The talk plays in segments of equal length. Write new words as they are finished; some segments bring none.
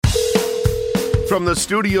From the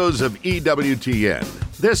studios of EWTN,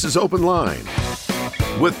 this is Open Line.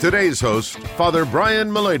 With today's host, Father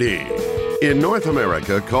Brian Mullady. In North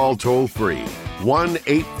America, call toll-free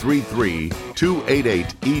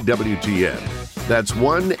 1-833-288-EWTN. That's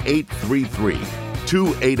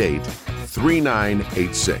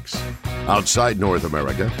 1-833-288-3986. Outside North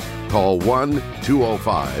America, call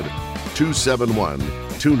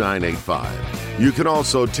 1-205-271-2985. You can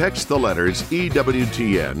also text the letters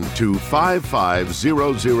EWTN to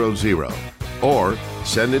 55000 or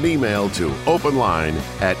send an email to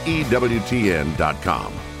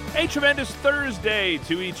openline@ewtn.com. A tremendous Thursday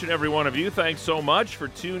to each and every one of you. Thanks so much for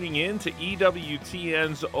tuning in to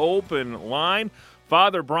EWTN's Open Line.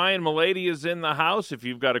 Father Brian Mullady is in the house. If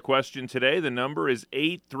you've got a question today, the number is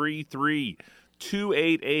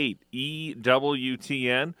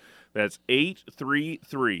 833-288-EWTN. That's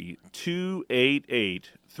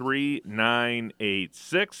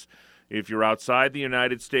 833-288-3986. If you're outside the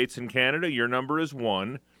United States and Canada, your number is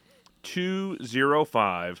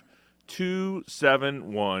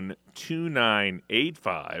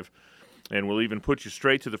 1-205-271-2985. And we'll even put you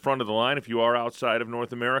straight to the front of the line if you are outside of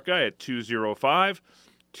North America at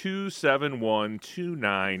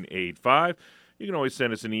 205-271-2985. You can always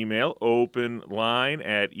send us an email,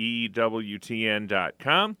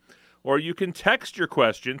 openline@ewtn.com. Or you can text your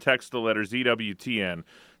question, text the letters EWTN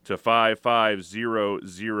to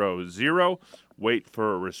 55000. Wait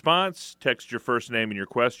for a response, text your first name and your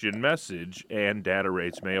question message, and data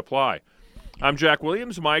rates may apply. I'm Jack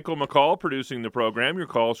Williams, Michael McCall producing the program. Your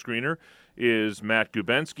call screener is Matt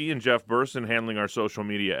Gubensky and Jeff Burson handling our social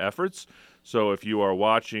media efforts. So if you are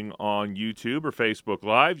watching on YouTube or Facebook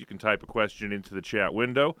Live, you can type a question into the chat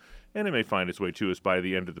window, and it may find its way to us by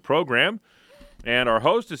the end of the program. And our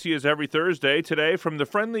host, as he is every Thursday, today from the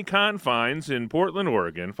friendly confines in Portland,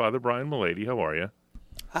 Oregon, Father Brian Mullady. How are you?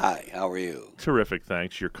 Hi, how are you? Terrific,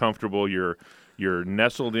 thanks. You're comfortable. You're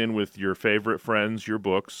nestled in with your favorite friends, your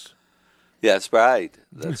books. Yeah, that's right.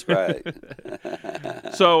 That's right.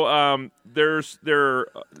 So there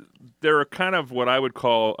are kind of what I would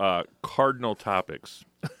call cardinal topics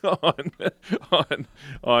on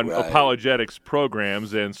Right. apologetics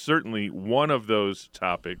programs, and certainly one of those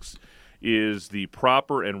topics is the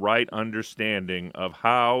proper and right understanding of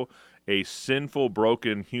how a sinful,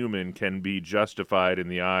 broken human can be justified in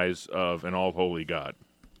the eyes of an all-holy God.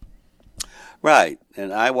 Right,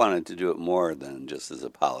 and I wanted to do it more than just as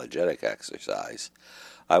apologetic exercise.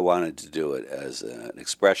 I wanted to do it as an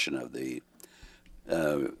expression of the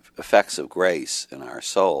effects of grace in our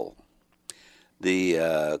soul.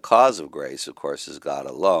 The cause of grace, of course, is God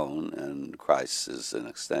alone, and Christ is an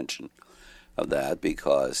extension of that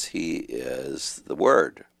because he is the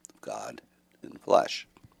Word of God in flesh.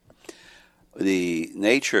 The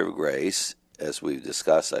nature of grace, as we've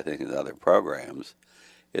discussed, I think, in other programs,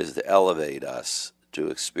 is to elevate us to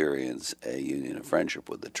experience a union of friendship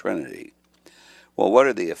with the Trinity. Well, what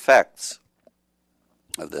are the effects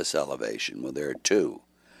of this elevation? Well, there are two.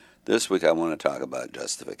 This week I want to talk about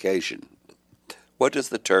justification. What does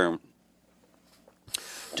the term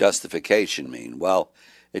justification mean? Well,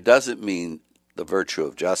 it doesn't mean the virtue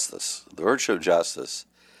of justice. The virtue of justice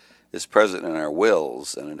is present in our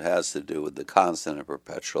wills, and it has to do with the constant and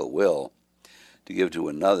perpetual will to give to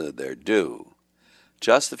another their due.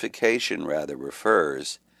 Justification rather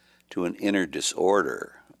refers to an inner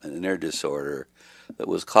disorder that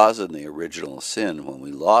was causing the original sin when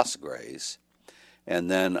we lost grace, and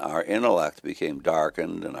then our intellect became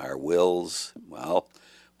darkened and our wills, well,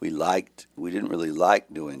 we didn't really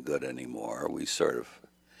like doing good anymore. We sort of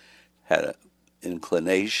had an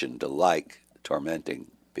inclination to like tormenting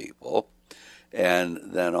people, and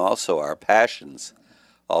then also our passions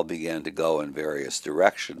all began to go in various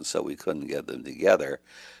directions, so we couldn't get them together.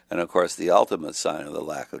 And of course, the ultimate sign of the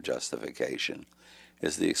lack of justification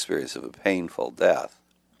is the experience of a painful death.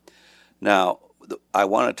 Now, I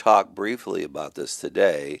want to talk briefly about this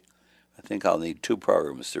today. I think I'll need 2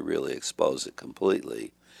 programs to really expose it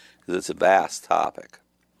completely, because it's a vast topic.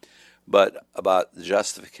 But about the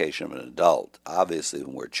justification of an adult, obviously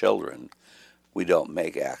when we're children, we don't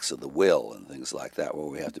make acts of the will and things like that where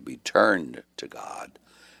we have to be turned to God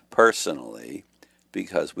personally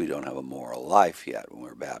because we don't have a moral life yet when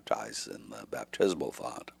we're baptized in the baptismal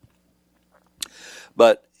font.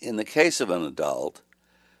 But in the case of an adult,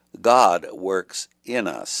 God works in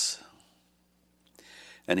us.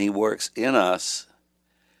 And he works in us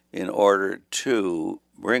in order to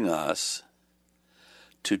bring us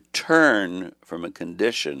to turn from a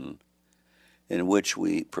condition in which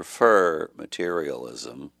we prefer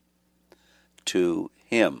materialism to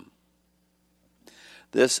him.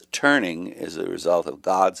 This turning is a result of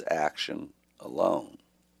God's action alone.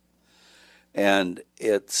 And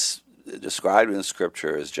it's described in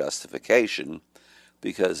Scripture as justification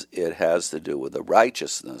because it has to do with the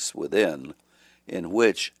righteousness within, in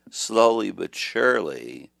which slowly but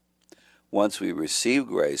surely, once we receive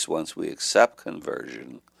grace, once we accept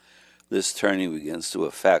conversion, this turning begins to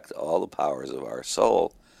affect all the powers of our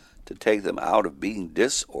soul to take them out of being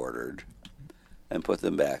disordered and put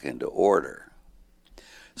them back into order.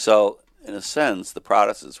 So, in a sense, the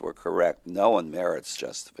Protestants were correct. No one merits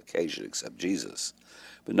justification except Jesus.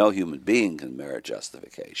 But no human being can merit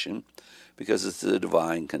justification because it's a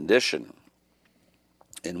divine condition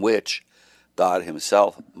in which God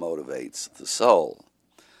himself motivates the soul.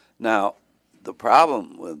 Now, the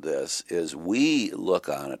problem with this is we look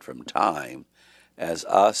on it from time as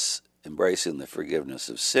us embracing the forgiveness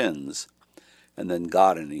of sins, and then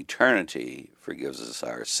God in eternity forgives us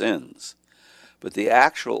our sins. But the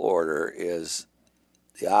actual order is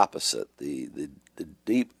the opposite, the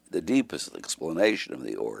deepest explanation of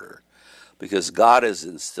the order, because God is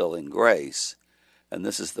instilling grace, and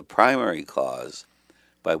this is the primary cause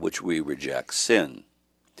by which we reject sin.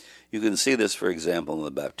 You can see this, for example, in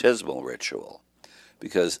the baptismal ritual,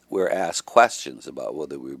 because we're asked questions about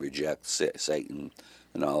whether we reject Satan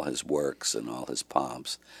and all his works and all his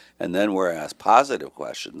pomps, and then we're asked positive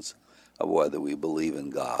questions of whether we believe in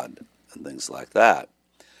God and things like that.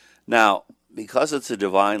 Now, because it's a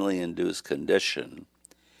divinely induced condition,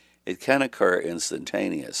 it can occur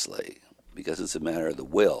instantaneously because it's a matter of the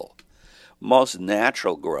will. Most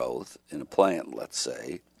natural growth in a plant, let's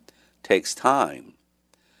say, takes time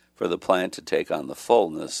for the plant to take on the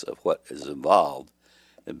fullness of what is involved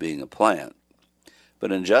in being a plant.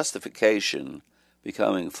 But in justification,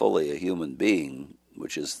 becoming fully a human being,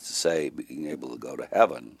 which is to say being able to go to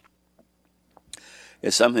heaven,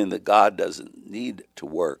 is something that God doesn't need to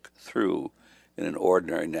work through in an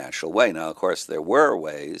ordinary natural way. Now, of course, there were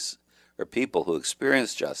ways or people who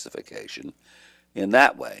experienced justification in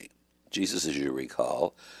that way. Jesus, as you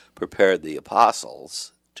recall, prepared the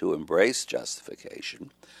apostles to embrace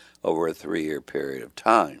justification over a 3-year period of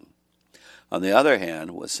time. On the other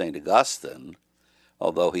hand, with St. Augustine,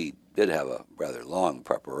 although he did have a rather long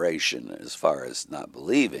preparation as far as not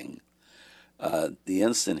believing, the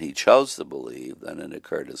instant he chose to believe, then it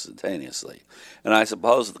occurred instantaneously. And I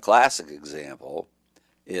suppose the classic example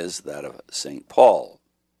is that of St. Paul,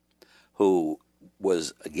 who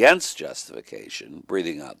was against justification,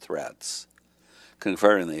 breathing out threats,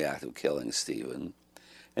 conferring the act of killing Stephen,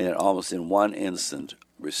 and yet almost in one instant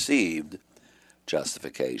received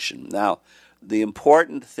justification. Now, the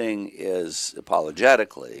important thing is,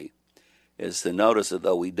 apologetically, is to notice that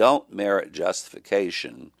though we don't merit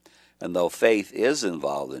justification, and though faith is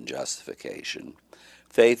involved in justification,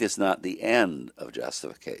 faith is not the end of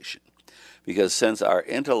justification. Because since our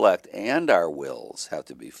intellect and our wills have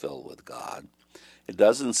to be filled with God, it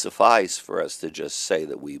doesn't suffice for us to just say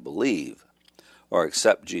that we believe or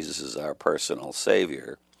accept Jesus as our personal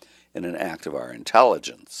Savior in an act of our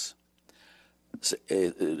intelligence.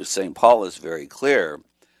 St. Paul is very clear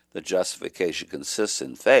that justification consists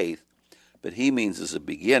in faith, but he means as a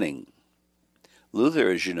beginning. Luther,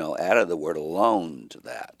 as you know, added the word alone to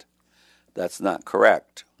that. That's not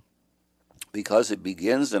correct, because it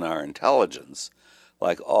begins in our intelligence.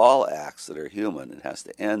 Like all acts that are human, it has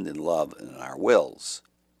to end in love and in our wills.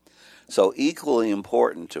 So equally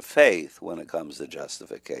important to faith when it comes to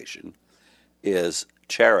justification is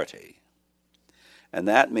charity. And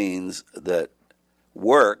that means that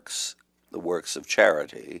works, the works of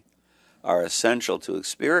charity, are essential to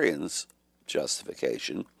experience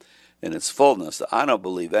justification in its fullness. I don't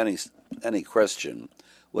believe any Christian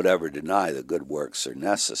would ever deny that good works are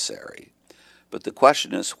necessary. But the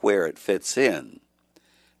question is where it fits in.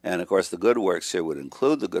 And of course the good works here would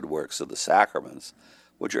include the good works of the sacraments,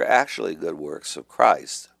 which are actually good works of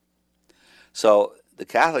Christ. So the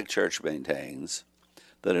Catholic Church maintains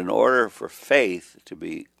that in order for faith to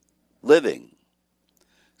be living,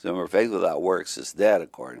 so remember, faith without works is dead,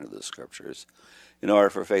 according to the Scriptures. In order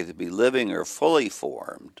for faith to be living or fully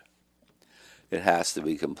formed, it has to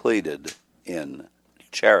be completed in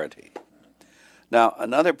charity. Now,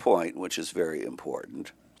 another point, which is very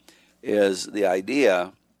important, is the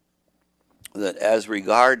idea that as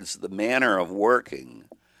regards the manner of working,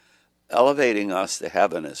 elevating us to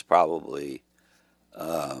heaven is probably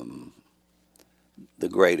the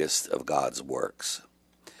greatest of God's works.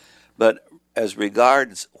 But as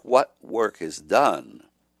regards what work is done,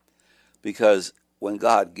 because when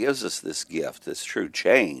God gives us this gift, this true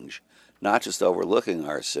change, not just overlooking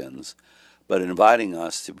our sins, but inviting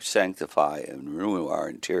us to sanctify and renew our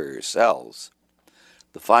interior selves,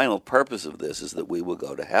 the final purpose of this is that we will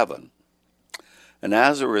go to heaven. And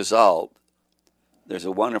as a result, there's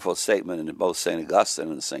a wonderful statement in both St.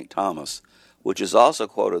 Augustine and St. Thomas, which is also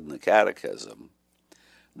quoted in the Catechism,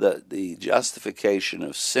 that the justification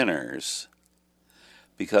of sinners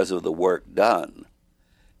because of the work done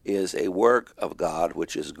is a work of God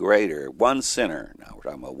which is greater, one sinner, now we're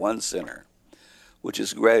talking about one sinner, which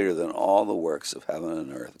is greater than all the works of heaven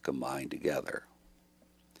and earth combined together.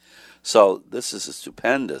 So this is a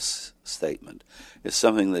stupendous statement. It's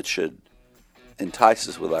something that should entice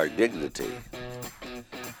us with our dignity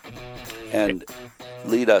and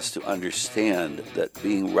lead us to understand that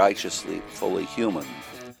being righteously fully human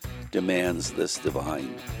demands this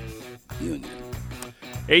divine union.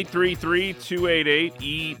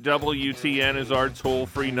 833-288-EWTN is our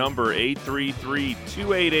toll-free number,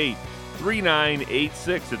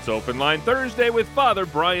 833-288-3986. It's Open Line Thursday with Father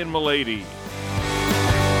Brian Mullady.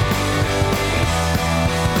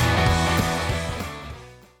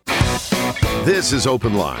 This is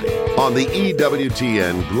Open Line on the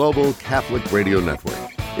EWTN Global Catholic Radio Network.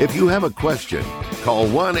 If you have a question, call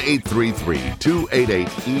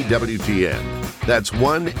 1-833-288-EWTN. That's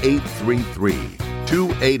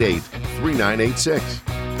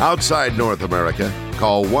 1-833-288-3986. Outside North America,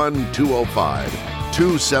 call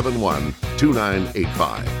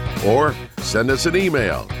 1-205-271-2985. Or send us an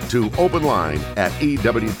email to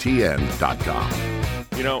openline@EWTN.com.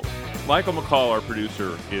 You know, Michael McCall, our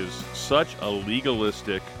producer, is such a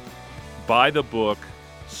legalistic, by-the-book,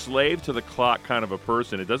 slave-to-the-clock kind of a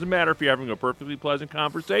person. It doesn't matter if you're having a perfectly pleasant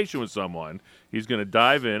conversation with someone. He's going to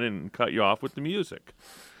dive in and cut you off with the music.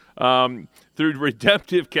 Through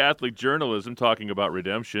redemptive Catholic journalism, talking about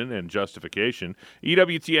redemption and justification,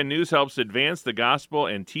 EWTN News helps advance the gospel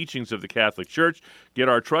and teachings of the Catholic Church. Get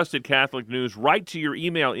our trusted Catholic news right to your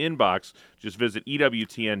email inbox. Just visit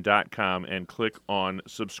EWTN.com and click on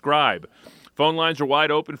subscribe. Phone lines are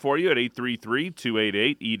wide open for you at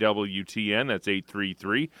 833-288-EWTN. That's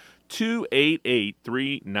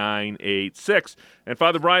 833-288-3986. And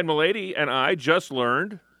Father Brian Mullady and I just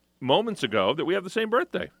learned moments ago that we have the same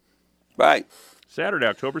birthday. Right. Saturday,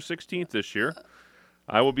 October 16th this year.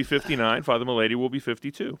 I will be 59. Father Mullady will be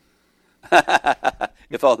 52.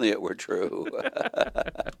 If only it were true.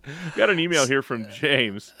 Got an email here from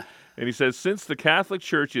James, and he says, since the Catholic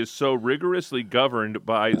Church is so rigorously governed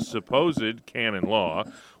by supposed canon law,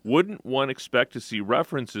 wouldn't one expect to see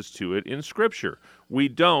references to it in Scripture? We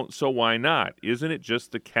don't, so why not? Isn't it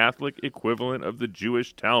just the Catholic equivalent of the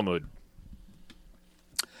Jewish Talmud?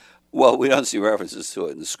 Well, we don't see references to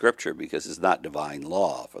it in Scripture because it's not divine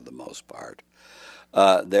law for the most part.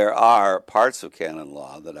 There are parts of canon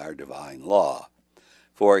law that are divine law.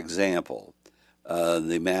 For example,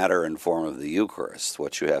 the matter and form of the Eucharist,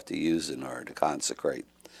 what you have to use in order to consecrate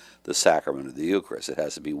the sacrament of the Eucharist. It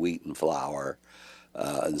has to be wheat and flour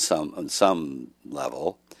on some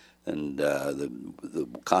level, and the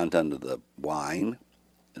content of the wine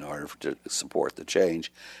in order to support the change.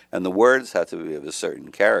 And the words have to be of a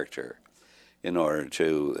certain character in order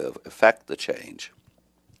to effect the change.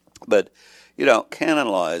 But, you know, canon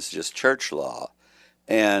law is just church law,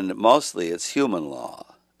 and mostly it's human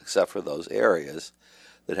law, except for those areas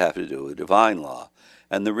that have to do with divine law.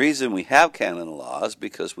 And the reason we have canon law is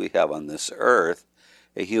because we have on this earth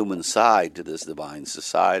a human side to this divine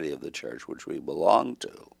society of the church which we belong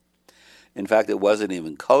to. In fact, it wasn't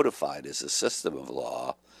even codified as a system of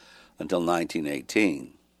law until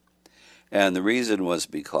 1918. And the reason was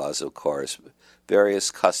because, of course, various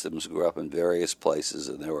customs grew up in various places,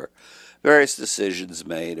 and there were various decisions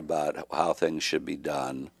made about how things should be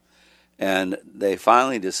done. And they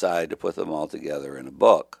finally decided to put them all together in a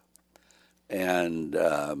book and,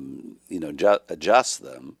 adjust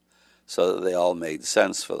them so that they all made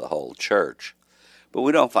sense for the whole church. But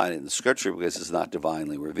we don't find it in Scripture because it's not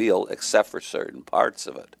divinely revealed, except for certain parts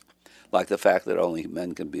of it, like the fact that only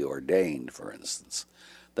men can be ordained, for instance.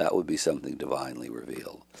 That would be something divinely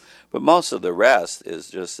revealed. But most of the rest is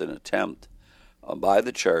just an attempt by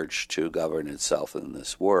the church to govern itself in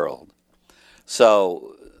this world.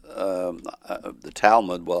 So the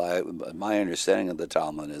Talmud, my understanding of the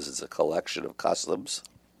Talmud is it's a collection of customs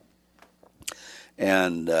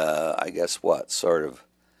and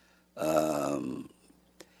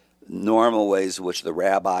normal ways in which the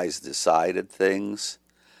rabbis decided things.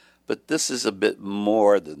 But this is a bit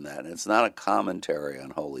more than that. It's not a commentary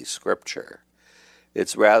on Holy Scripture.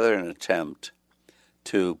 It's rather an attempt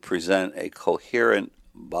to present a coherent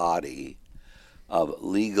body of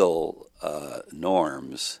legal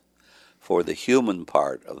norms for the human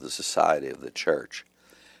part of the society of the church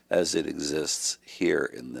as it exists here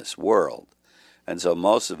in this world. And so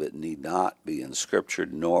most of it need not be in Scripture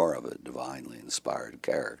nor of a divinely inspired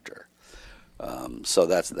character. So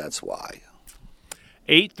that's why.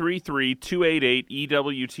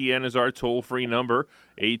 833-288-EWTN is our toll-free number,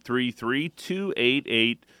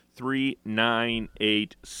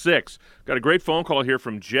 833-288-3986. Got a great phone call here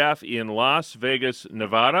from Jeff in Las Vegas,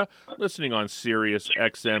 Nevada, listening on Sirius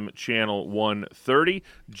XM Channel 130.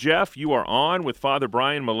 Jeff, you are on with Father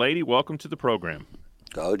Brian Mullady. Welcome to the program.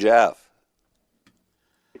 Go, Jeff.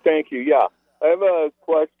 Thank you. Yeah, I have a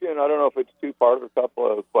question. I don't know if it's two-part or a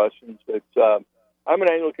couple of questions. It's I'm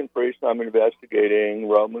an Anglican priest, and I'm investigating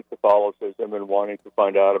Roman Catholicism and wanting to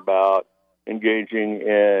find out about engaging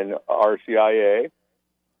in RCIA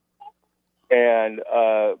and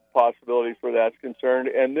possibilities where that's concerned.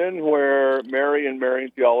 And then where Marian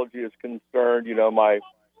theology is concerned,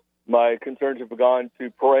 my concerns have gone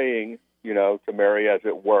to praying, to Mary, as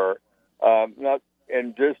it were,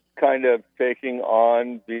 and just kind of taking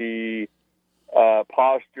on the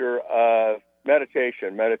posture of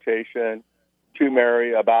meditation to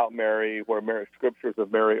Mary, about Mary, where scriptures of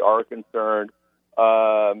Mary are concerned.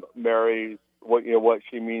 Mary's what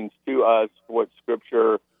she means to us, what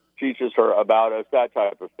Scripture teaches her about us, that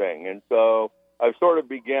type of thing. And so I've sort of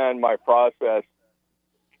began my process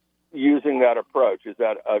using that approach. Is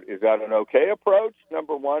that an okay approach?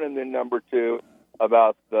 Number one, and then number two,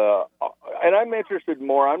 about and I'm interested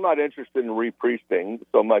more. I'm not interested in repriesting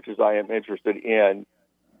so much as I am interested in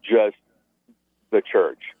just the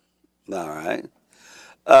church. All right.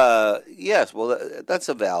 Yes, well, that's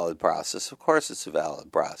a valid process. Of course it's a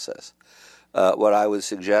valid process. What I would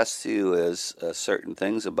suggest to you is certain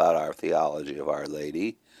things about our theology of Our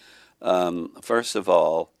Lady. First of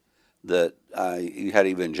all, that you had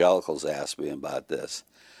evangelicals ask me about this.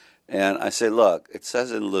 And I say, look, it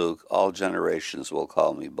says in Luke, all generations will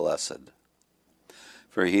call me blessed.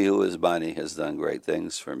 For he who is mighty has done great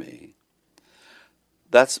things for me.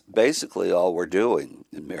 That's basically all we're doing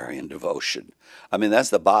in Marian devotion. I mean, that's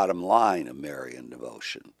the bottom line of Marian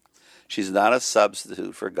devotion. She's not a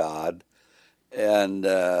substitute for God. And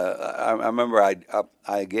I remember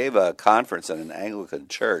I gave a conference in an Anglican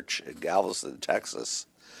church in Galveston, Texas,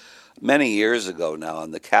 many years ago now,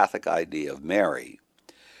 on the Catholic idea of Mary.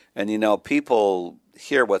 And, people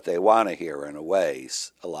hear what they want to hear in a way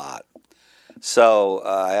a lot. So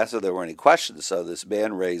I asked if there were any questions. So this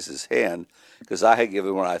man raised his hand, because I had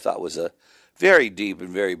given what I thought was a very deep and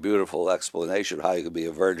very beautiful explanation of how you could be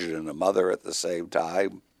a virgin and a mother at the same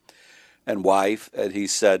time, and wife. And he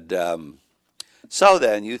said, so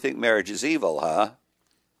then, you think marriage is evil, huh?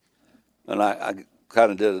 And I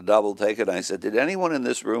kind of did a double take, and I said, did anyone in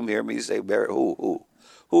this room hear me say marriage? Who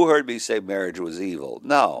heard me say marriage was evil?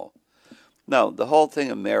 No. The whole thing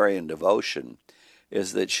of Marian devotion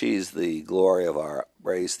is that she's the glory of our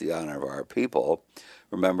race, the honor of our people.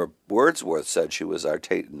 Remember, Wordsworth said she was our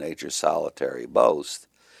taint in nature's solitary boast,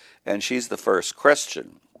 and she's the first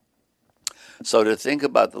Christian. So to think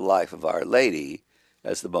about the life of Our Lady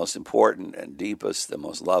as the most important and deepest, the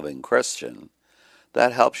most loving Christian,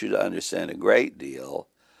 that helps you to understand a great deal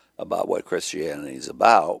about what Christianity is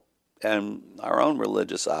about and our own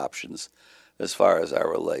religious options as far as our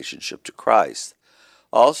relationship to Christ.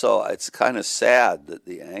 Also, it's kind of sad that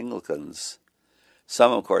the Anglicans,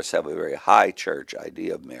 some of course have a very high church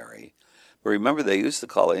idea of Mary, but remember they used to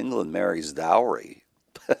call England Mary's dowry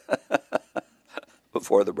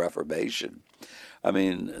before the Reformation. I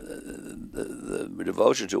mean, the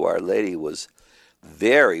devotion to Our Lady was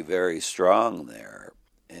very, very strong there,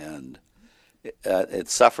 and it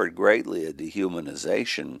suffered greatly a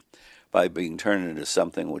dehumanization by being turned into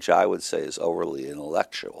something which I would say is overly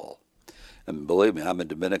intellectual. And believe me, I'm a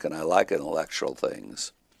Dominican, I like intellectual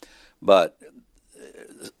things, but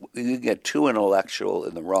you get too intellectual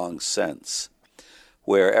in the wrong sense,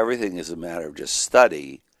 where everything is a matter of just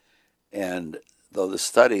study, and though the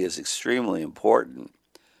study is extremely important,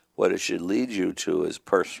 what it should lead you to is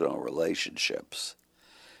personal relationships.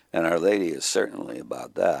 And Our Lady is certainly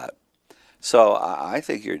about that. So I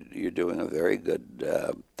think you're doing a very good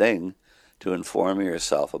thing to inform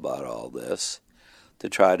yourself about all this, to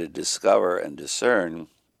try to discover and discern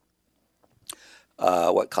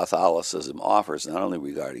what Catholicism offers, not only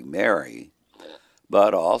regarding Mary,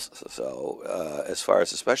 but also as far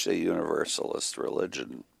as especially a universalist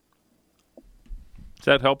religion. Is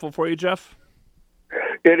that helpful for you, Jeff?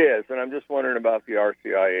 It is, and I'm just wondering about the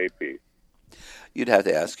RCIA piece. You'd have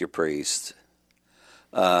to ask your priest.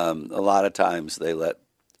 A lot of times they let,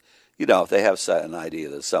 if they have an idea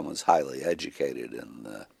that someone's highly educated in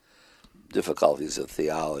the difficulties of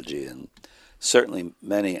theology, and certainly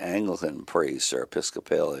many Anglican priests or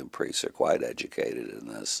Episcopalian priests are quite educated in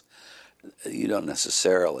this, you don't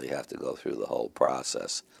necessarily have to go through the whole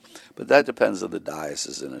process. But that depends on the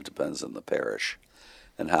diocese, and it depends on the parish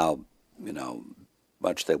and how,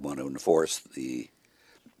 much they want to enforce the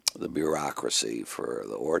bureaucracy for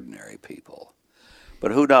the ordinary people.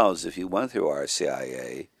 But who knows, if you went through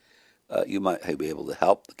RCIA, you might be able to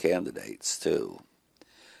help the candidates too,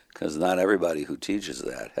 because not everybody who teaches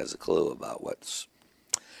that has a clue about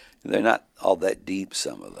they're not all that deep,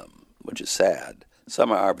 some of them, which is sad.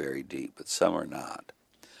 Some are very deep, but some are not.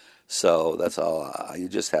 So that's all. You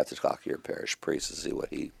just have to talk to your parish priest to see what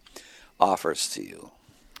he offers to you.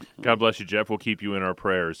 God bless you, Jeff. We'll keep you in our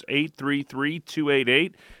prayers.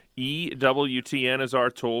 833-288-EWTN is our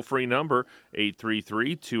toll-free number,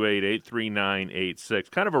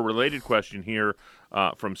 833-288-3986. Kind of a related question here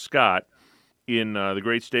from Scott. In the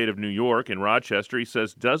great state of New York, in Rochester, he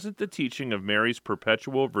says, doesn't the teaching of Mary's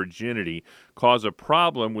perpetual virginity cause a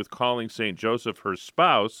problem with calling St. Joseph her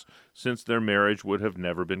spouse, since their marriage would have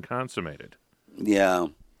never been consummated? Yeah.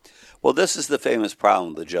 Well, this is the famous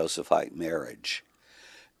problem with the Josephite marriage.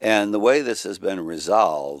 And the way this has been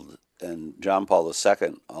resolved, and John Paul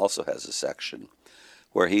II also has a section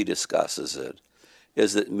where he discusses it,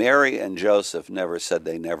 is that Mary and Joseph never said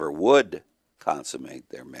they never would consummate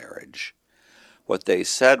their marriage. What they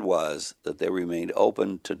said was that they remained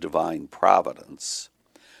open to divine providence,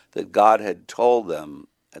 that God had told them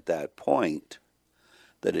at that point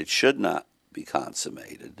that it should not be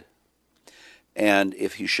consummated. And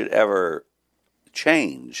if he should ever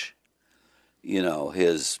change,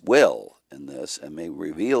 his will in this and may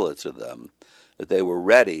reveal it to them, that they were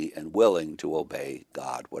ready and willing to obey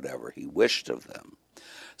God, whatever he wished of them.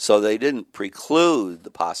 So they didn't preclude the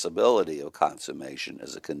possibility of consummation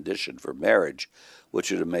as a condition for marriage, which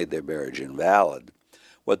would have made their marriage invalid.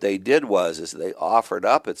 What they did is they offered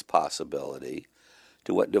up its possibility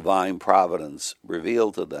to what divine providence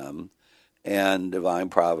revealed to them, and divine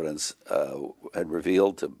providence had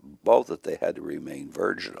revealed to both that they had to remain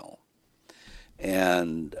virginal.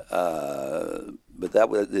 And but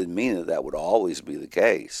that didn't mean that would always be the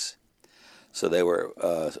case. So they were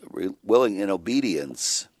willing in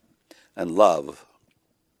obedience and love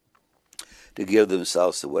to give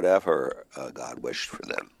themselves to whatever God wished for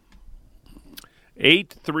them.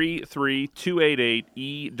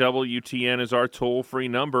 833-288-EWTN is our toll-free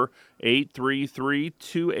number,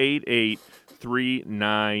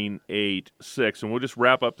 833-288-3986. And we'll just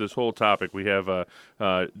wrap up this whole topic. We have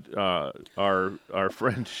our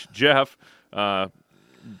friend Jeff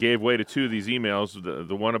gave way to two of these emails,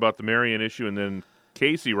 the one about the Marian issue, and then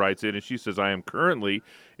Casey writes in, and she says, I am currently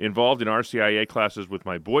involved in RCIA classes with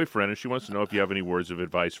my boyfriend, and she wants to know if you have any words of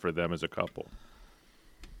advice for them as a couple.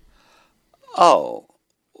 Oh,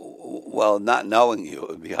 well, not knowing you, it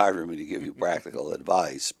would be hard for me to give you practical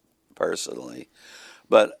advice personally.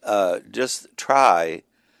 But just try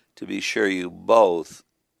to be sure you both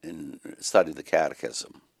study the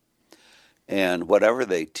catechism. And whatever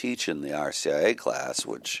they teach in the RCIA class,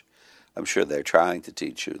 which I'm sure they're trying to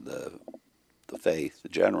teach you the faith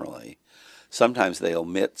generally, sometimes they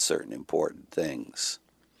omit certain important things.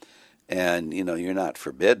 And, you're not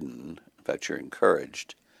forbidden, in fact, you're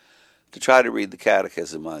encouraged to try to read the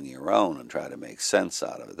catechism on your own and try to make sense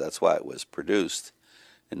out of it. That's why it was produced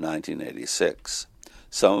in 1986.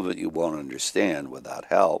 Some of it you won't understand without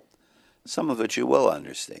help. Some of it you will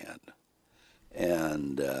understand.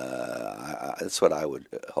 And that's what I would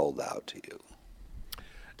hold out to you.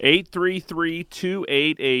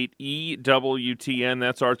 833-288-EWTN.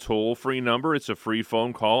 That's our toll-free number. It's a free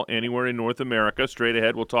phone call anywhere in North America. Straight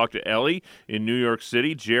ahead, we'll talk to Ellie in New York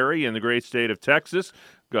City, Jerry in the great state of Texas,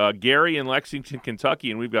 Gary in Lexington, Kentucky,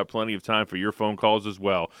 and we've got plenty of time for your phone calls as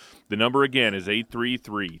well. The number again is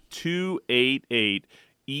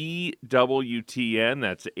 833-288-EWTN.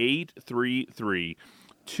 That's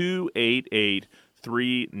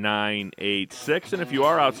 833-288-3986. And if you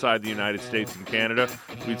are outside the United States and Canada,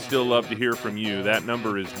 we'd still love to hear from you. That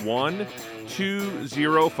number is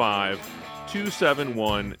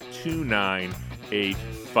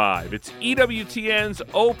 1-205-271-2985. It's EWTN's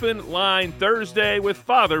Open Line Thursday with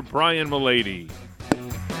Father Brian Mullady.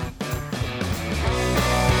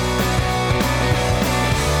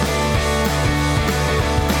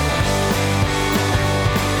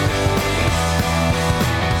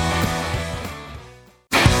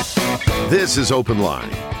 This is Open Line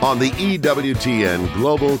on the EWTN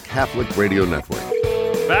Global Catholic Radio Network.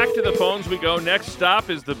 Back to the phones we go. Next stop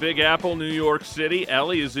is the Big Apple, New York City.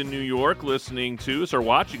 Ellie is in New York listening to us, or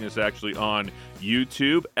watching us actually on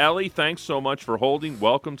YouTube. Ellie, thanks so much for holding.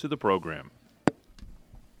 Welcome to the program.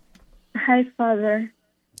 Hi, Father.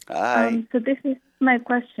 Hi. So this is my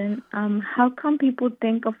question. How come people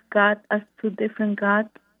think of God as two different gods?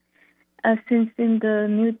 Since in the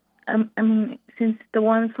New since the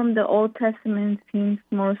one from the Old Testament seems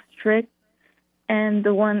more strict, and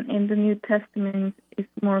the one in the New Testament is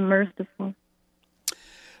more merciful.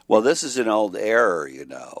 Well, this is an old error,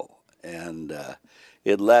 and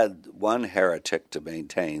it led one heretic to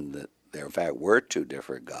maintain that there, in fact, were two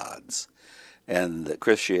different gods, and that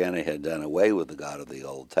Christianity had done away with the God of the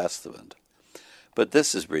Old Testament. But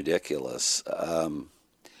this is ridiculous.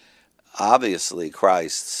 Obviously,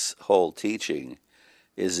 Christ's whole teaching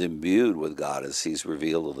is imbued with God as he's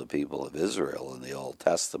revealed to the people of Israel in the Old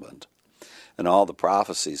Testament, and all the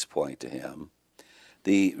prophecies point to him.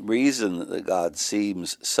 The reason that God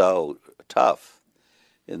seems so tough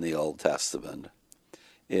in the Old Testament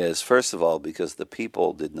is, first of all, because the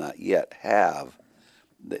people did not yet have,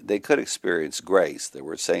 they could experience grace. There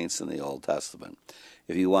were saints in the Old Testament.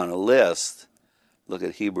 If you want a list, look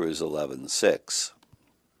at Hebrews 11:6,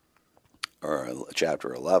 or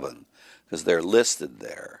chapter 11, because they're listed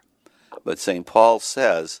there. But St. Paul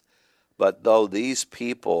says, but though these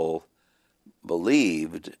people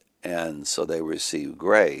believed, and so they received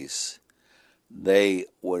grace, they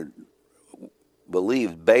would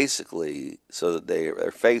believe basically so that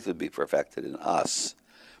their faith would be perfected in us,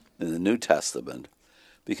 in the New Testament,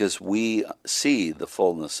 because we see the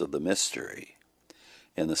fullness of the mystery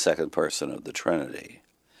in the second person of the Trinity.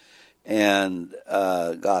 And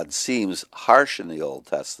God seems harsh in the Old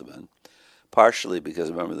Testament, partially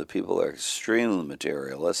because, remember, the people are extremely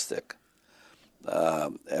materialistic.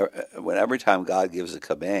 Every time God gives a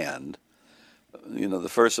command, the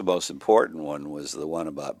first and most important one was the one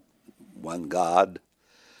about one God.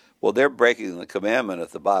 Well, they're breaking the commandment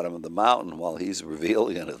at the bottom of the mountain while he's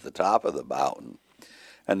revealing it at the top of the mountain.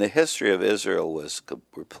 And the history of Israel was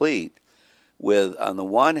replete with, on the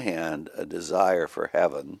one hand, a desire for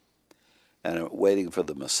heaven and waiting for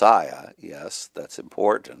the Messiah. Yes, that's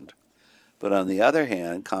important. But on the other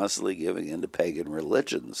hand, constantly giving in to pagan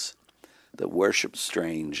religions that worship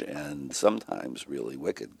strange and sometimes really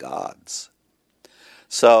wicked gods.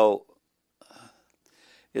 So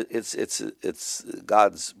it's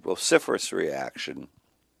God's vociferous reaction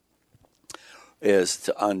is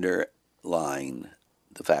to underline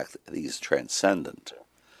the fact that he's transcendent.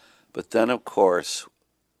 But then, of course,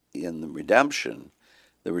 in the redemption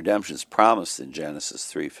is promised in Genesis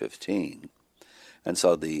 3:15, and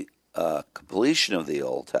so the completion of the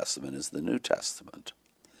Old Testament is the New Testament.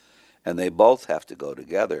 And they both have to go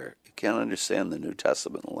together. You can't understand the New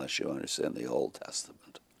Testament unless you understand the Old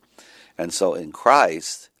Testament. And so in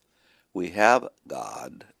Christ, we have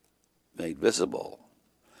God made visible,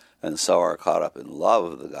 and so are caught up in love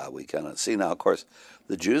of the God we cannot see. Now, of course,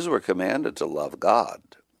 the Jews were commanded to love God.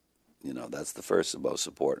 That's the first and most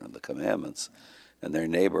important of the commandments, and their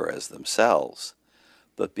neighbor as themselves.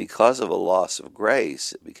 But because of a loss of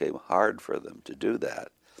grace, it became hard for them to do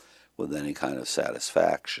that with any kind of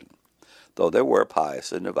satisfaction, though there were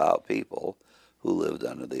pious and devout people who lived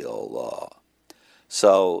under the old law.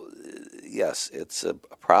 So, yes, it's a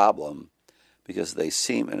problem because they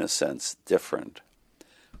seem, in a sense, different,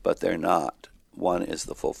 but they're not. One is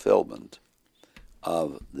the fulfillment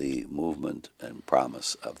of the movement and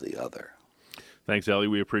promise of the other. Thanks, Ellie.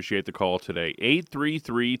 We appreciate the call today.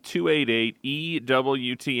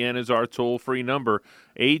 833-288-EWTN is our toll-free number,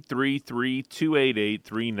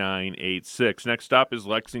 833-288-3986. Next stop is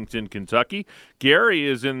Lexington, Kentucky. Gary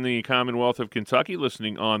is in the Commonwealth of Kentucky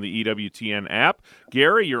listening on the EWTN app.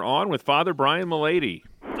 Gary, you're on with Father Brian Mullady.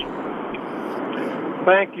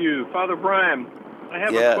 Thank you. Father Brian, I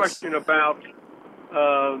have Yes. a question about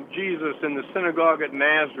Jesus in the synagogue at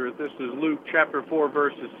Nazareth. This is Luke chapter 4,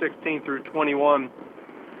 verses 16 through 21,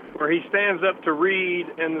 where he stands up to read,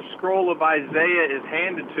 and the scroll of Isaiah is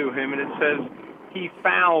handed to him, and it says he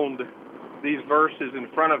found these verses in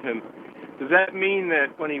front of him. Does that mean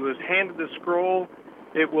that when he was handed the scroll,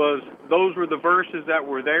 those were the verses that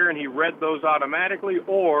were there, and he read those automatically,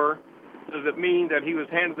 or does it mean that he was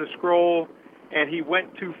handed the scroll and he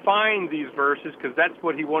went to find these verses because that's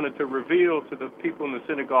what he wanted to reveal to the people in the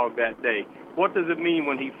synagogue that day? What does it mean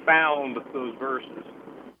when he found those verses?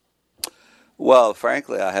 Well,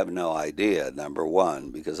 frankly, I have no idea, number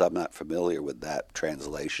one, because I'm not familiar with that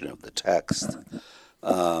translation of the text.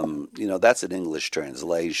 That's an English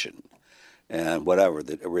translation. And whatever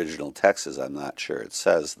the original text is, I'm not sure it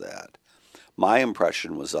says that. My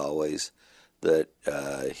impression was always that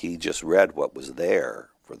he just read what was there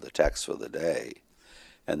for the text for the day,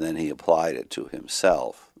 and then he applied it to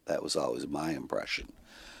himself. That was always my impression.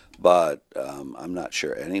 But I'm not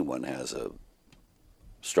sure anyone has a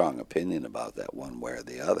strong opinion about that one way or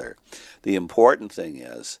the other. The important thing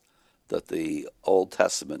is that the Old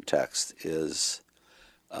Testament text is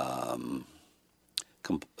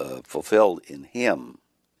fulfilled in him.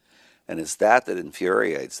 And it's that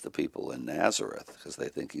infuriates the people in Nazareth, because they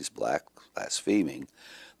think he's blaspheming.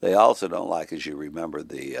 They also don't like, as you remember,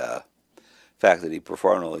 the fact that he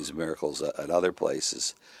performed all these miracles at other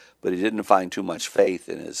places, but he didn't find too much faith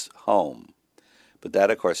in his home. But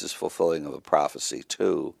that, of course, is fulfilling of a prophecy,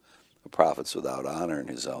 too, a prophet's without honor in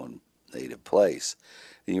his own native place.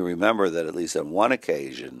 And you remember that at least on one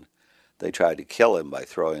occasion, they tried to kill him by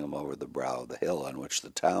throwing him over the brow of the hill on which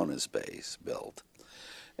the town is built.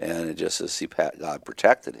 And it just as God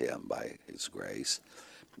protected him by his grace,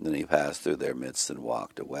 and then he passed through their midst and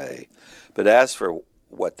walked away. But as for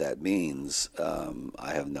what that means,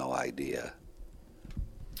 I have no idea.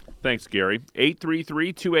 Thanks, Gary.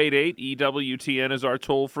 833-288-EWTN is our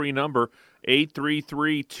toll-free number.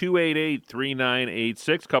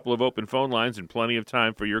 833-288-3986. Couple of open phone lines and plenty of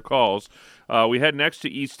time for your calls. We head next to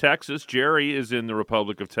East Texas. Jerry is in the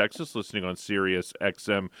Republic of Texas, listening on Sirius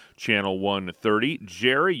XM Channel 130.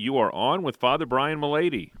 Jerry, you are on with Father Brian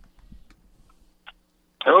Mullady.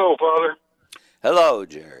 Hello, Father. Hello,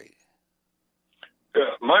 Jerry.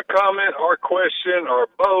 My comment or question or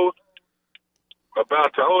both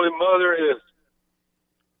about the Holy Mother is,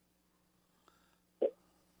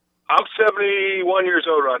 I'm 71 years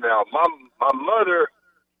old right now. My mother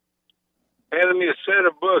handed me a set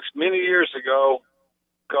of books many years ago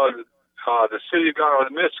called The City of God, or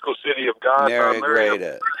The Mystical City of God.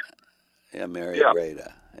 Marian. Marian.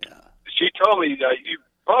 Yeah. She told me that you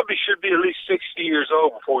probably should be at least 60 years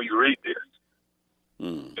old before you read this.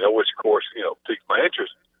 Which, of course, piqued my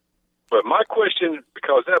interest. But my question,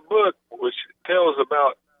 because that book, which tells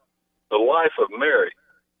about the life of Mary,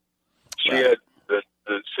 she had the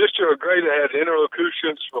sister of Greta had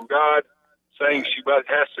interlocutions from God saying she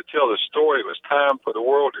has to tell the story. It was time for the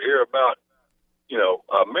world to hear about,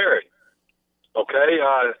 Mary. Okay,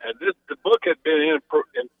 and the book had been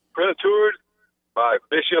imprinted by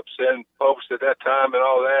bishops and popes at that time and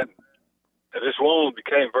all that. And this woman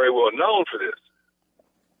became very well known for this.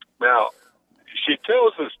 Now, she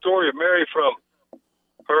tells the story of Mary from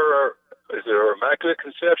her Immaculate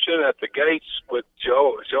Conception at the gates with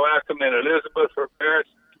Joachim and Elizabeth, her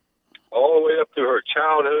parents, all the way up to her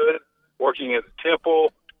childhood, working in the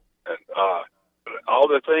temple, and all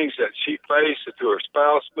the things that she faced to her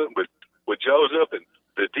espousement with Joseph. And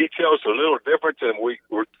the details are a little different than we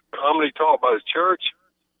were commonly taught by the church.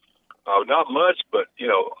 Not much, but,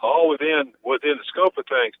 all within the scope of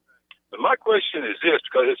things. But my question is this,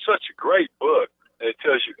 because it's such a great book, and it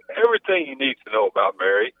tells you everything you need to know about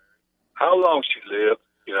Mary, how long she lived,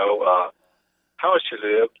 how she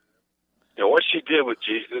lived, what she did with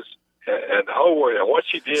Jesus, and the whole world, and what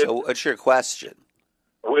she did. So what's your question?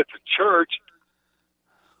 With the church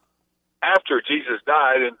after Jesus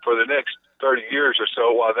died, and for the next 30 years or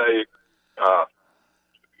so while they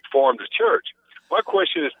formed the church. My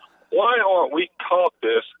question is, why aren't we taught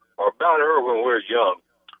this or about her when we're young?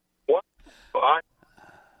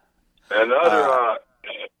 And other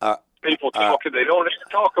people talking, they don't even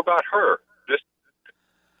talk about her.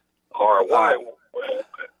 Or why?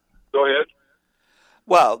 Go ahead.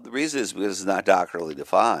 Well, the reason is because it's not doctrinally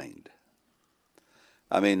defined.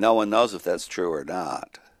 I mean, no one knows if that's true or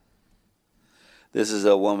not. This is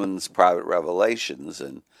a woman's private revelations,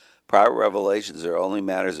 and private revelations are only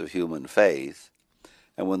matters of human faith.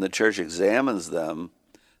 And when the church examines them,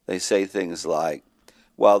 they say things like,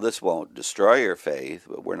 well, this won't destroy your faith,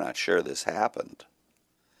 but we're not sure this happened.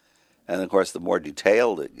 And, of course, the more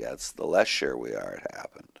detailed it gets, the less sure we are it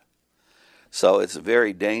happened. So it's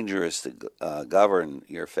very dangerous to govern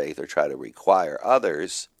your faith or try to require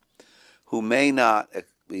others who may not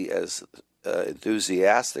be as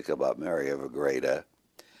enthusiastic about Mary of Agreda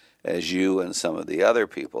as you and some of the other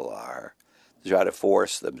people are, to try to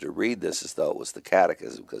force them to read this as though it was the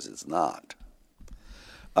catechism, because it's not.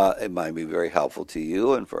 It might be very helpful to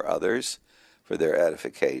you and for others for their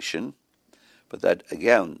edification, but that,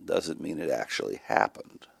 again, doesn't mean it actually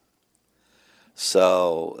happened.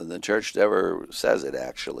 So the church never says it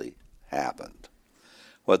actually happened.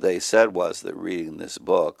 What they said was that reading this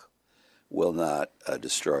book will not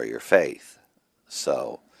destroy your faith.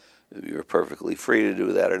 So you're perfectly free to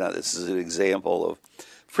do that or not. This is an example of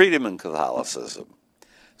freedom in Catholicism.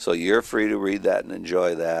 So you're free to read that and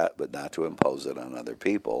enjoy that, but not to impose it on other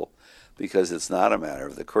people, because it's not a matter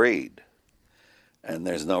of the creed. And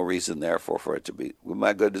there's no reason, therefore, for it to be.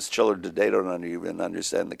 My goodness, children today don't even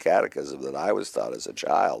understand the catechism that I was taught as a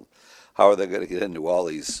child. How are they going to get into all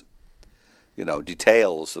these,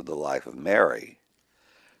 details of the life of Mary?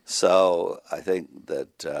 So I think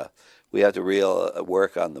that we have to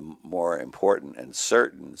work on the more important and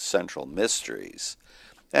certain central mysteries.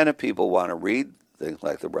 And if people want to read things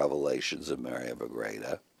like the Revelations of Mary of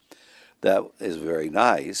Agreda. That is very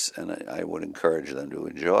nice, and I would encourage them to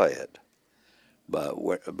enjoy it. But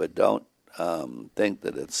don't think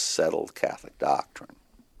that it's settled Catholic doctrine.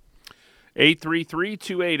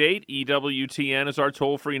 833-288-EWTN is our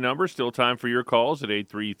toll-free number. Still time for your calls at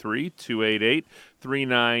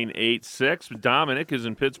 833-288-3986. Dominic is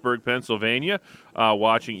in Pittsburgh, Pennsylvania,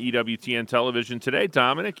 watching EWTN television today.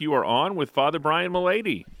 Dominic, you are on with Father Brian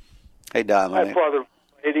Mullady. Hey, Dominic. Hi, Father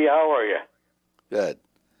Mullady. How are you? Good.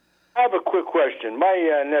 I have a quick question.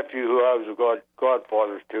 My nephew, who I was a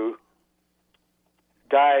godfather to,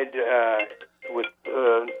 died with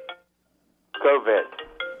COVID.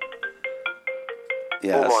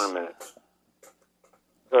 Yes. Hold on a minute.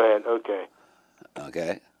 Go ahead. Okay.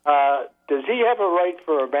 Okay. Does he have a right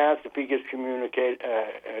for a mass if he gets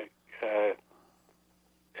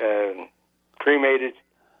cremated?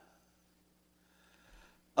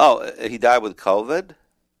 Oh, he died with COVID?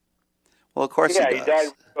 Well, of course he does. Yeah, he died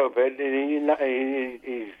with COVID.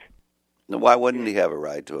 He's Why wouldn't he have a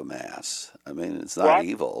right to a mass? I mean, it's not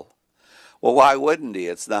evil. Well, why wouldn't he?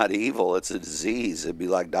 It's not evil. It's a disease. It'd be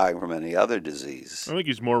like dying from any other disease. I think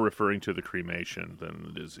he's more referring to the cremation than the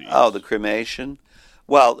disease. Oh, the cremation?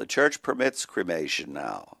 Well, the church permits cremation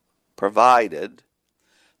now, provided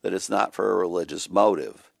that it's not for a religious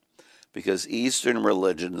motive. Because Eastern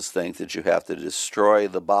religions think that you have to destroy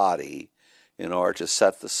the body in order to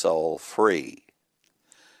set the soul free.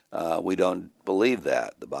 We don't believe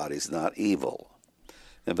that. The body's not evil.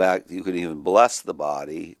 In fact, you could even bless the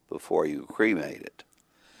body before you cremate it.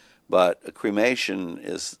 But a cremation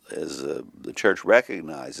is the church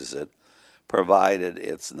recognizes it, provided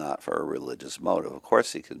it's not for a religious motive. Of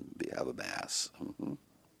course, he can have a mass. Mm-hmm.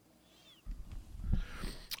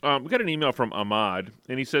 We got an email from Ahmad,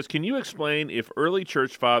 and he says, can you explain if early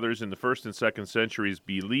church fathers in the 1st and 2nd centuries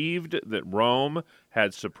believed that Rome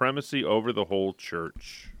had supremacy over the whole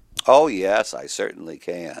church? Oh, yes, I certainly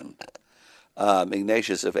can.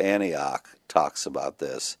 Ignatius of Antioch talks about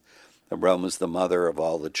this. Rome is the mother of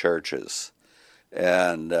all the churches.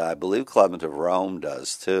 And I believe Clement of Rome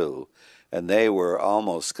does too. And they were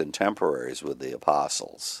almost contemporaries with the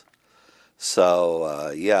apostles.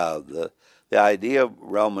 So, the idea of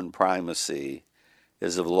Roman primacy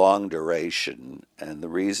is of long duration, and the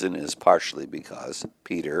reason is partially because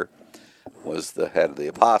Peter was the head of the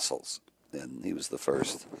apostles, and he was the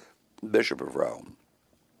first bishop of Rome.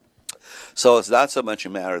 So it's not so much a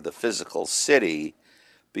matter of the physical city,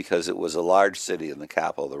 because it was a large city in the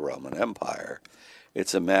capital of the Roman Empire.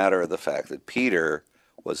 It's a matter of the fact that Peter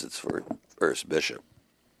was its first bishop.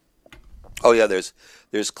 Oh yeah, there's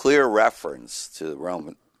clear reference to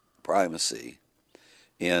Roman primacy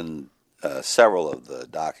in several of the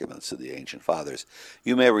documents of the ancient fathers.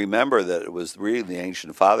 You may remember that it was really the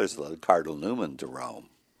ancient fathers that led Cardinal Newman to Rome.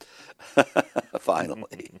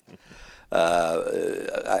 Finally.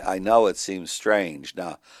 I know it seems strange.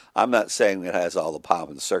 Now, I'm not saying it has all the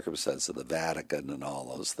pomp and circumstance of the Vatican and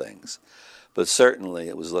all those things, but certainly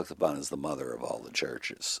it was looked upon as the mother of all the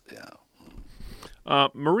churches. Yeah.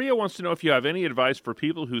 Maria wants to know if you have any advice for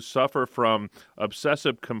people who suffer from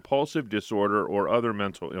obsessive-compulsive disorder or other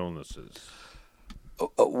mental illnesses.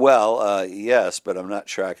 Well, yes, but I'm not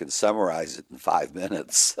sure I can summarize it in 5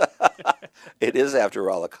 minutes. It is, after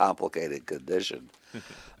all, a complicated condition.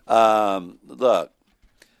 Look,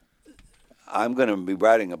 I'm going to be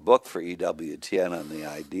writing a book for EWTN on the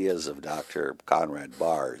ideas of Dr. Conrad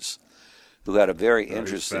Bars, who had a very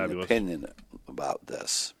interesting opinion about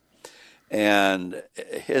this. And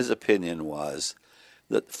his opinion was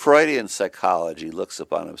that Freudian psychology looks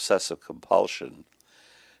upon obsessive compulsion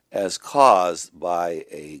as caused by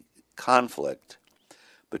a conflict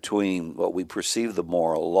between what we perceive the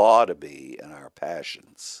moral law to be and our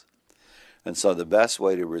passions. And so the best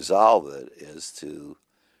way to resolve it is to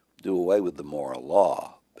do away with the moral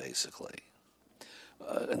law, basically.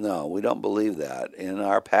 No, we don't believe that. In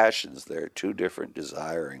our passions, there are two different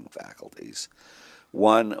desiring faculties.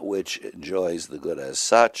 One which enjoys the good as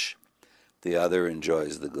such, the other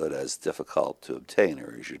enjoys the good as difficult to obtain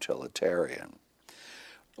or is utilitarian.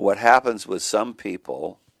 What happens with some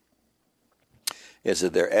people is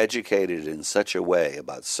that they're educated in such a way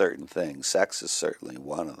about certain things, sex is certainly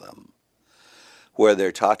one of them, where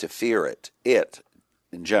they're taught to fear it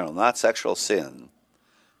in general, not sexual sin,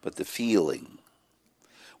 but the feeling.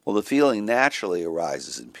 Well, the feeling naturally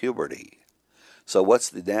arises in puberty. So what's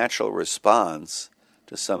the natural response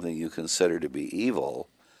to something you consider to be evil?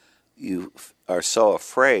 You are so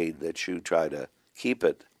afraid that you try to keep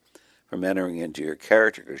it from entering into your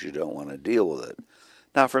character because you don't want to deal with it.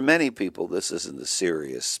 Now, for many people, this isn't a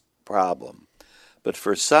serious problem. But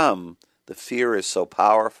for some, the fear is so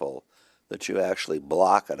powerful that you actually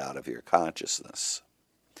block it out of your consciousness.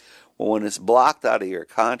 Well, when it's blocked out of your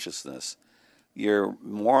consciousness, your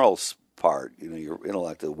morals part, your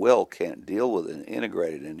intellect, the will, can't deal with it and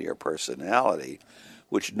integrate it into your personality,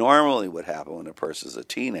 which normally would happen when a person's a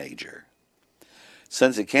teenager.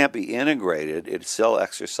 Since it can't be integrated, it still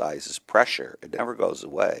exercises pressure. It never goes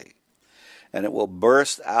away. And it will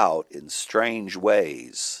burst out in strange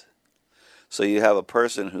ways. So you have a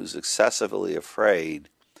person who's excessively afraid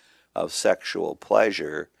of sexual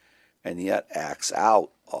pleasure and yet acts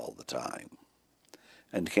out all the time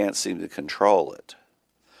and can't seem to control it,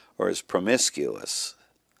 or is promiscuous,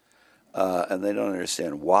 and they don't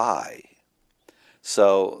understand why.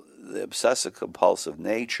 So the obsessive-compulsive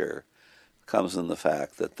nature comes in the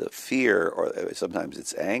fact that the fear, or sometimes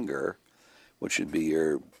it's anger, which would be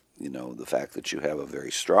the fact that you have a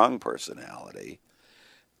very strong personality,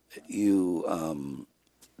 you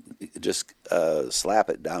just slap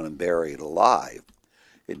it down and bury it alive.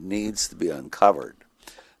 It needs to be uncovered.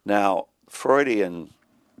 Now, Freudian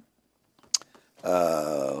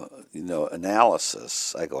analysis,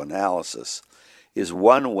 psychoanalysis, is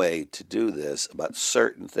one way to do this about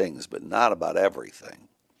certain things, but not about everything.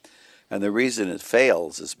 And the reason it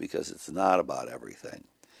fails is because it's not about everything.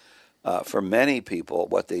 For many people,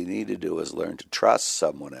 what they need to do is learn to trust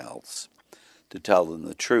someone else to tell them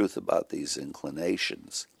the truth about these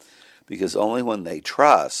inclinations. Because only when they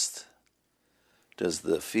trust does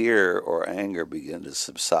the fear or anger begin to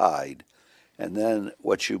subside. And then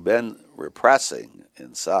what you've been repressing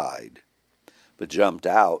inside, but jumped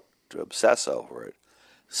out to obsess over it,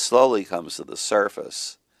 slowly comes to the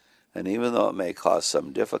surface. And even though it may cause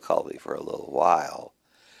some difficulty for a little while,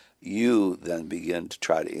 you then begin to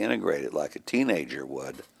try to integrate it like a teenager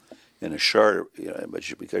would in a shorter,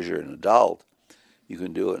 because you're an adult, you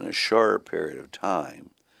can do it in a shorter period of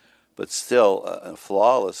time. But still, a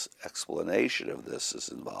flawless explanation of this is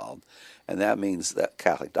involved, and that means that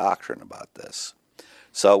Catholic doctrine about this.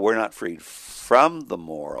 So we're not freed from the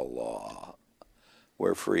moral law.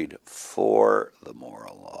 We're freed for the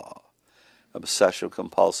moral law.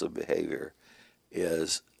 Obsessive-compulsive behavior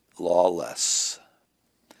is lawless.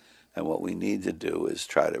 And what we need to do is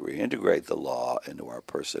try to reintegrate the law into our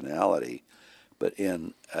personality, but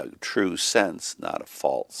in a true sense, not a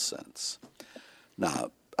false sense.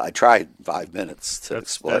 Now, I tried 5 minutes to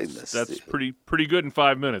explain this. That's pretty good in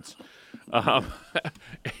 5 minutes.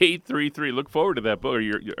 833. Look forward to that book.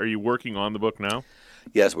 Are you working on the book now?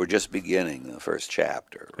 Yes, we're just beginning the first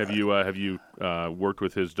chapter. Have you worked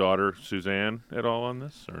with his daughter Suzanne at all on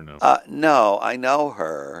this, or no? No, I know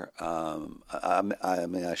her.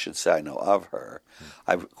 I should say I know of her.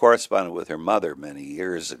 I've corresponded with her mother many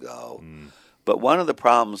years ago. But one of the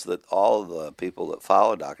problems that all of the people that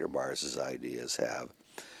follow Dr. Bars's ideas have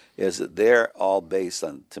is that they're all based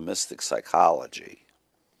on Thomistic psychology.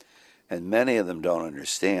 And many of them don't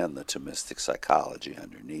understand the Thomistic psychology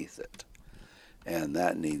underneath it. And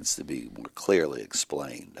that needs to be more clearly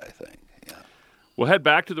explained, I think. Yeah. We'll head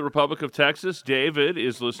back to the Republic of Texas. David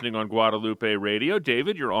is listening on Guadalupe Radio.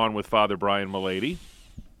 David, you're on with Father Brian Mullady.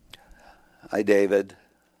 Hi, David.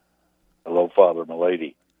 Hello, Father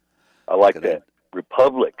Mullady. I like that.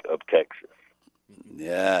 Republic of Texas.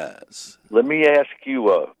 Yes. Let me ask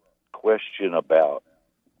you a question about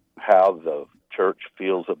how the church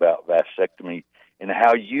feels about vasectomy and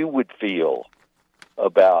how you would feel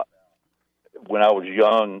about when I was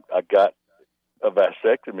young. I got a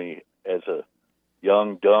vasectomy as a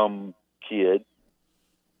young, dumb kid,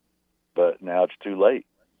 but now it's too late.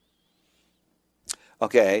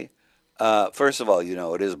 Okay. First of all,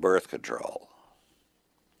 it is birth control.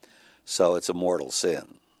 So it's a mortal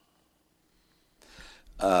sin.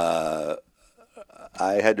 I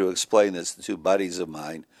had to explain this to two buddies of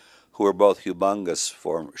mine who were both humongous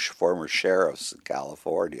former sheriffs in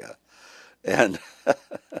California. And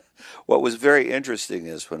what was very interesting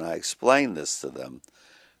is when I explained this to them,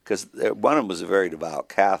 because one of them was a very devout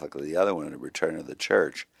Catholic, the other one a return to the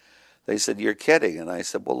church, they said, "You're kidding." And I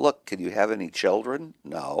said, "Well, look, can you have any children?"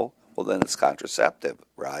 "No." "Well, then it's contraceptive,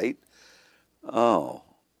 right?" "Oh."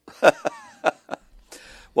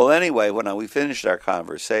 Well, anyway, when we finished our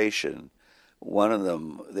conversation, one of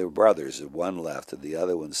them, they were brothers, and one left and the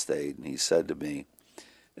other one stayed, and he said to me,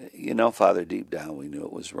 "Father, deep down we knew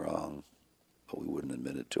it was wrong, but we wouldn't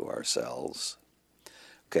admit it to ourselves."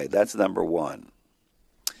 Okay, that's number one.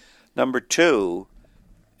 Number two,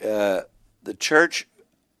 the church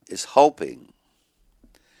is hoping,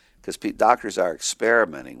 because doctors are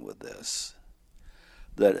experimenting with this,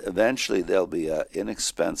 that eventually there'll be an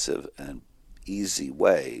inexpensive and easy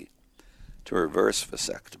way to reverse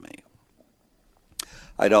vasectomy.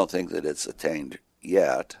 I don't think that it's attained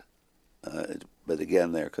yet, but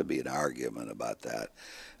again, there could be an argument about that.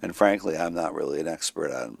 And frankly, I'm not really an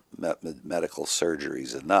expert on medical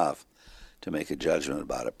surgeries enough to make a judgment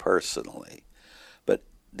about it personally. But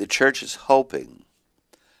the church is hoping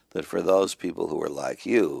that for those people who are like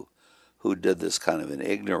you, who did this kind of in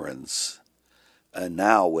ignorance and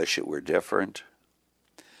now wish it were different,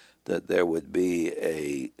 that there would be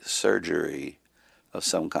a surgery of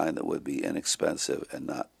some kind that would be inexpensive and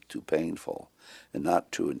not too painful and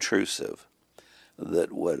not too intrusive,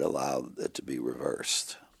 that would allow it to be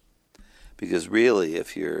reversed. Because really,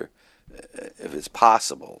 if it's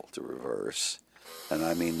possible to reverse, and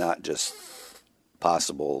I mean not just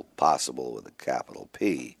possible with a capital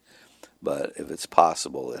P, but if it's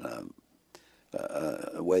possible in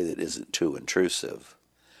a way that isn't too intrusive,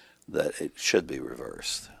 that it should be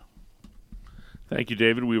reversed. Thank you,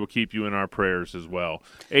 David. We will keep you in our prayers as well.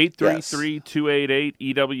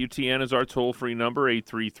 833-288-EWTN is our toll-free number,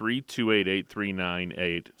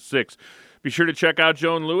 833-288-3986. Be sure to check out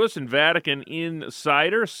Joan Lewis and Vatican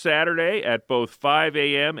Insider Saturday at both 5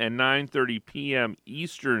 a.m. and 9:30 p.m.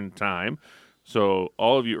 Eastern Time. So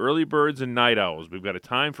all of you early birds and night owls, we've got a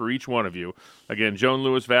time for each one of you. Again, Joan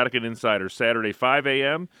Lewis, Vatican Insider, Saturday 5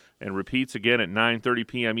 a.m., and repeats again at 9:30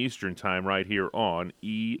 p.m. Eastern Time right here on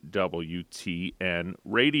EWTN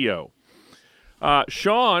Radio.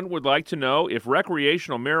 Sean would like to know if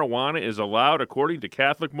recreational marijuana is allowed according to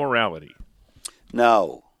Catholic morality.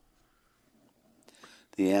 No.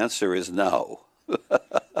 The answer is no. But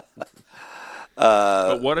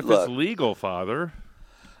what if it's legal, Father?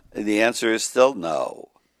 The answer is still no.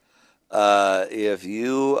 If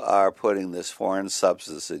you are putting this foreign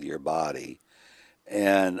substance in your body,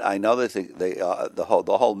 and I know they think the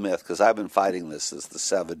whole myth, because I've been fighting this since the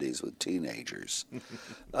 70s with teenagers.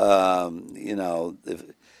 All you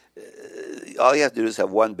have to do is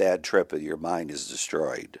have one bad trip and your mind is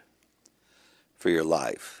destroyed for your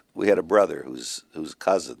life. We had a brother whose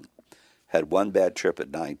cousin had one bad trip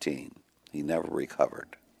at 19. He never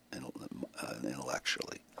recovered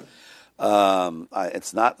intellectually.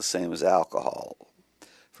 It's not the same as alcohol.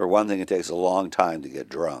 For one thing, it takes a long time to get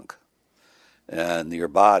drunk. And your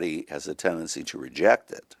body has a tendency to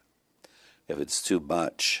reject it if it's too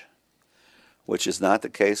much, which is not the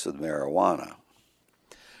case with marijuana.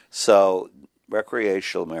 So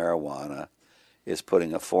recreational marijuana is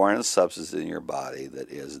putting a foreign substance in your body that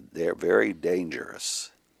is very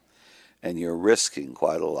dangerous, and you're risking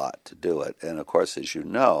quite a lot to do it. And of course, as you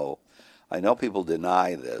know, I know people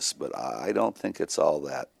deny this, but I don't think it's all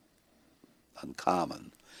that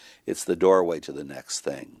uncommon. It's the doorway to the next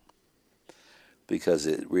thing, because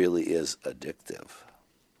it really is addictive.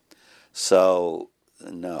 So,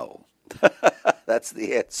 no. That's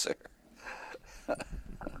the answer.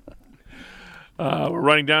 We're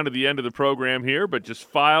running down to the end of the program here, but just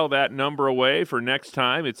file that number away for next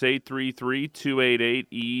time. It's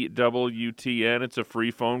 833-288-EWTN. It's a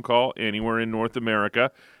free phone call anywhere in North America.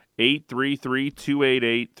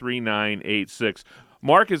 833-288-3986.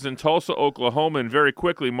 Mark is in Tulsa, Oklahoma, and very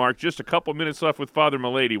quickly, Mark, just a couple minutes left with Father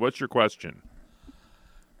Mullady. What's your question?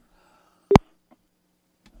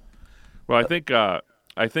 Well, I think that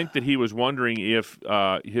he was wondering if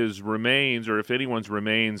his remains, or if anyone's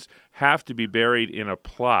remains, have to be buried in a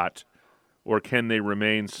plot, or can they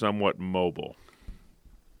remain somewhat mobile?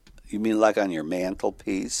 You mean like on your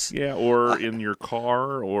mantelpiece? Yeah, or in your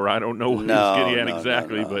car, or I don't know what he was getting at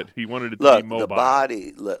exactly, but he wanted it to be mobile.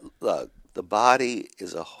 The body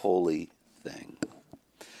is a holy thing.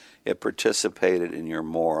 It participated in your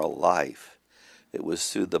moral life. It was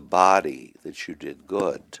through the body that you did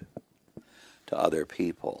good to other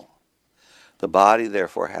people. The body,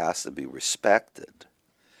 therefore, has to be respected.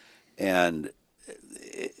 And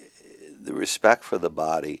the respect for the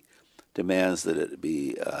body demands that it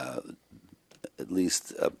be at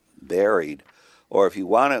least buried, or if you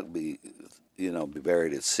want to be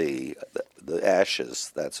buried at sea, the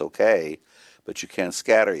ashes, that's okay, but you can't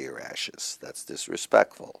scatter your ashes. That's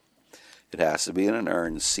disrespectful. It has to be in an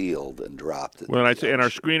urn, sealed, and dropped. And our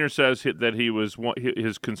screener says that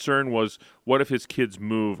his concern was, what if his kids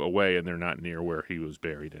move away and they're not near where he was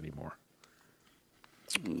buried anymore?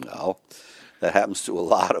 No, that happens to a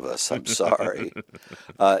lot of us. I'm sorry.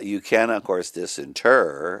 You can, of course,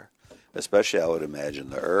 disinter, especially I would imagine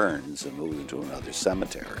the urns, and move them to another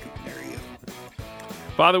cemetery near you.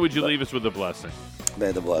 Father, would you leave us with a blessing?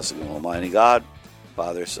 May the blessing of Almighty God,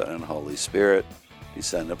 Father, Son, and Holy Spirit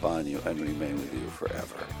descend upon you and remain with you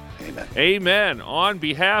forever. Amen. Amen. On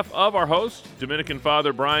behalf of our host, Dominican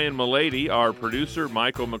Father Brian Mullady, our producer,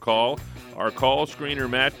 Michael McCall, our call screener,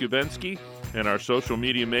 Matt Gubensky, and our social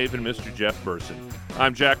media maven, Mr. Jeff Burson,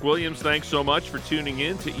 I'm Jack Williams. Thanks so much for tuning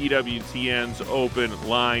in to EWTN's Open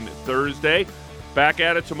Line Thursday. Back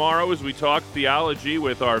at it tomorrow as we talk theology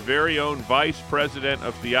with our very own Vice President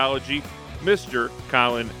of Theology, Mr.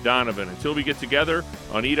 Colin Donovan. Until we get together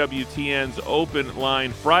on EWTN's Open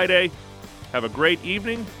Line Friday, have a great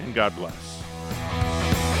evening and God bless.